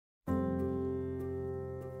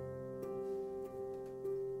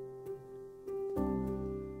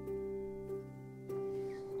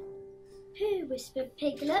whispered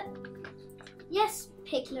Piglet. Yes,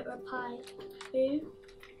 Piglet replied Pooh.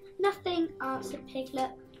 Nothing, answered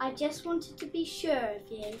Piglet. I just wanted to be sure of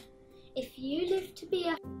you. If you live to be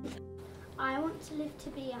 100, I want to live to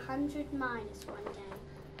be 100 minus one day,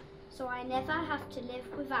 so I never have to live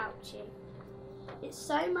without you. It's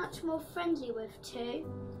so much more friendly with two.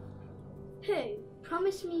 Pooh,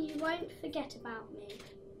 promise me you won't forget about me.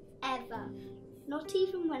 Ever. Not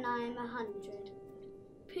even when I am 100.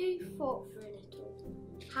 Pooh thought for a little.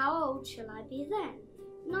 How old shall I be then?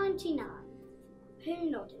 99. Pooh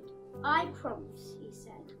nodded. I promise, he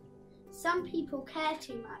said. Some people care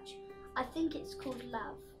too much. I think it's called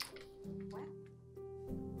love.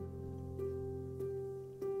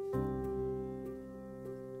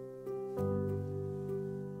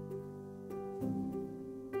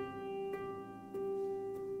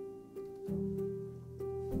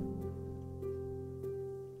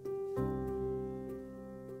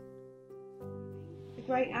 The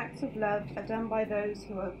great acts of love are done by those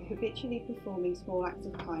who are habitually performing small acts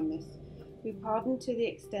of kindness. We pardon to the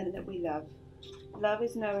extent that we love. Love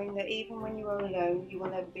is knowing that even when you are alone, you will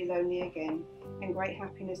never be lonely again, and great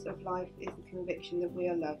happiness of life is the conviction that we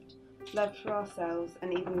are loved. Loved for ourselves,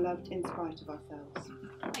 and even loved in spite of ourselves.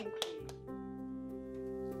 Thank you.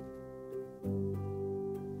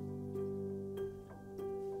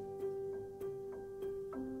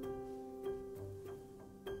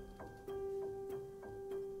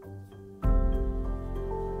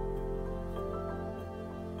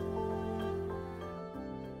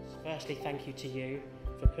 Firstly, thank you to you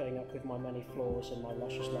for putting up with my many flaws and my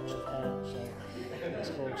luscious locks of hair, so that's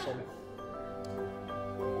awesome.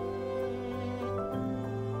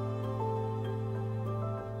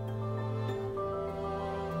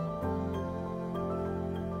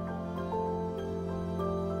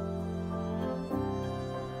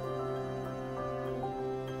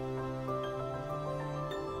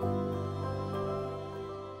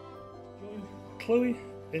 Chloe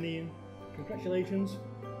and Ian, congratulations.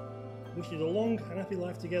 Wish you a long and happy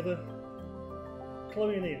life together.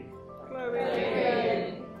 Chloe and Ian. Chloe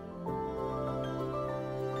and Ian.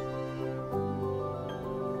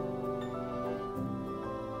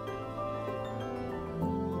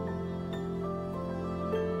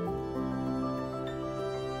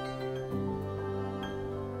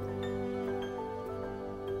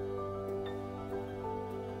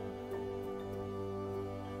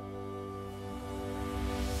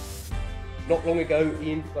 Not long ago,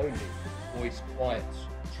 Ian phoned me, voice quiet,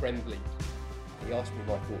 trembling. He asked me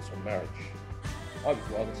my thoughts on marriage. I was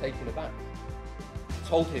rather taken aback. I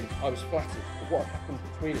told him I was flattered that what had happened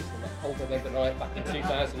between us on that cold November night back in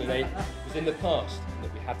 2008 was in the past and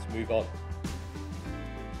that we had to move on.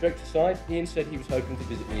 Jokes aside, Ian said he was hoping to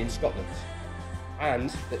visit me in Scotland and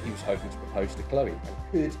that he was hoping to propose to Chloe,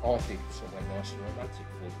 and could I think of somewhere nice and romantic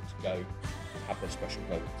for them to go and have their special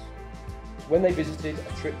moments. When they visited,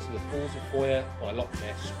 a trip to the Falls of Foyer by Loch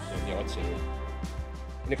Ness was on the itinerary.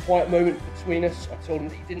 In a quiet moment between us, I told him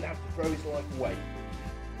that he didn't have to throw his life away.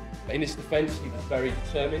 But in his defence, he was very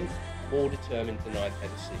determined, more determined than I'd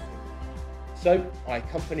ever seen him. So I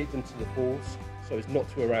accompanied them to the falls so as not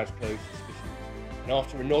to arouse Chloe's suspicion. And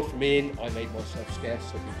after a nod from Ian, I made myself scarce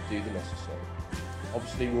so we could do the necessary.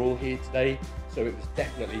 Obviously, we're all here today, so it was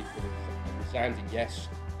definitely a resounding yes,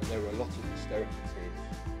 and there were a lot of hysterical tears.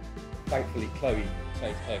 Thankfully, Chloe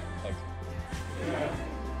retained her composure.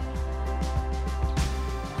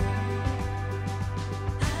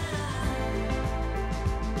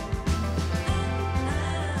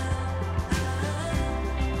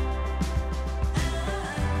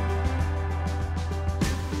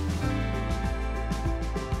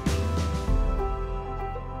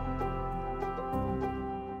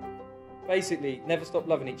 Basically, never stop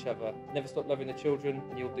loving each other, never stop loving the children,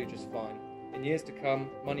 and you'll do just fine. In years to come,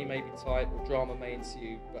 money may be tight or drama may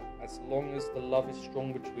ensue, but as long as the love is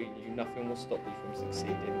strong between you, nothing will stop you from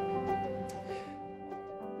succeeding.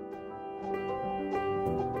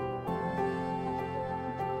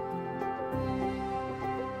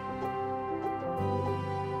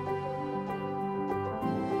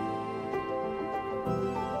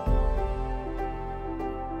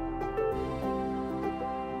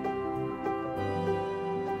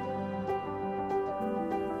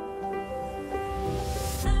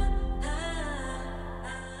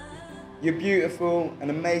 You're beautiful,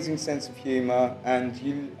 an amazing sense of humour, and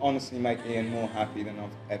you honestly make Ian more happy than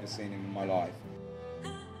I've ever seen him in my life.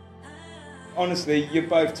 Honestly, you're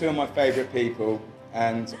both two of my favourite people,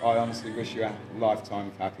 and I honestly wish you a lifetime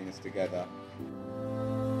of happiness together.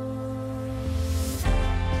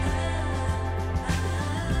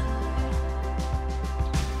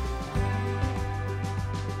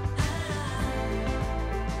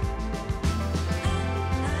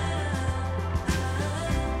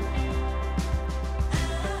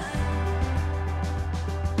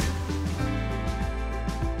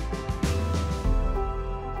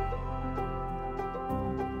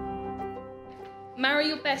 Marry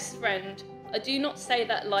your best friend. I do not say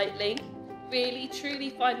that lightly. Really,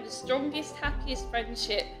 truly find the strongest, happiest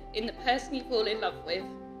friendship in the person you fall in love with.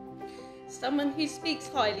 Someone who speaks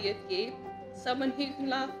highly of you, someone who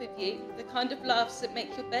can laugh with you, the kind of laughs that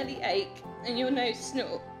make your belly ache and your nose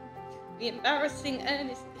snort. The embarrassing,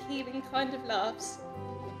 earnest, healing kind of laughs.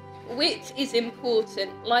 Wit is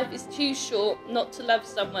important. Life is too short not to love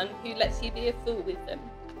someone who lets you be a fool with them.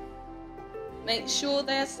 Make sure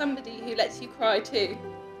there's somebody who lets you cry too.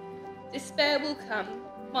 Despair will come.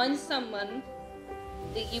 Find someone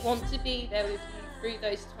that you want to be there with you through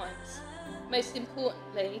those times. Most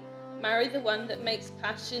importantly, marry the one that makes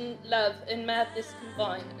passion, love and madness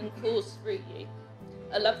combine and course through you.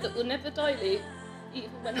 A love that will never dilute,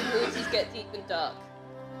 even when the waters get deep and dark.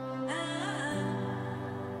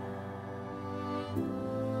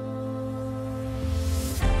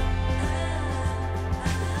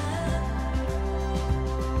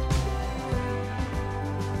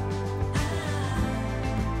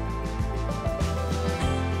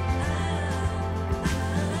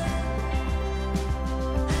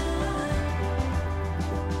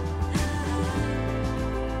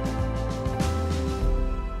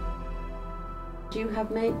 You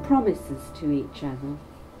have made promises to each other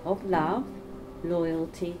of love,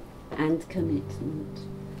 loyalty and commitment.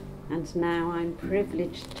 And now I'm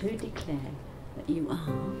privileged to declare that you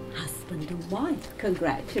are husband and wife.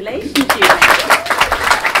 Congratulations, you ladies.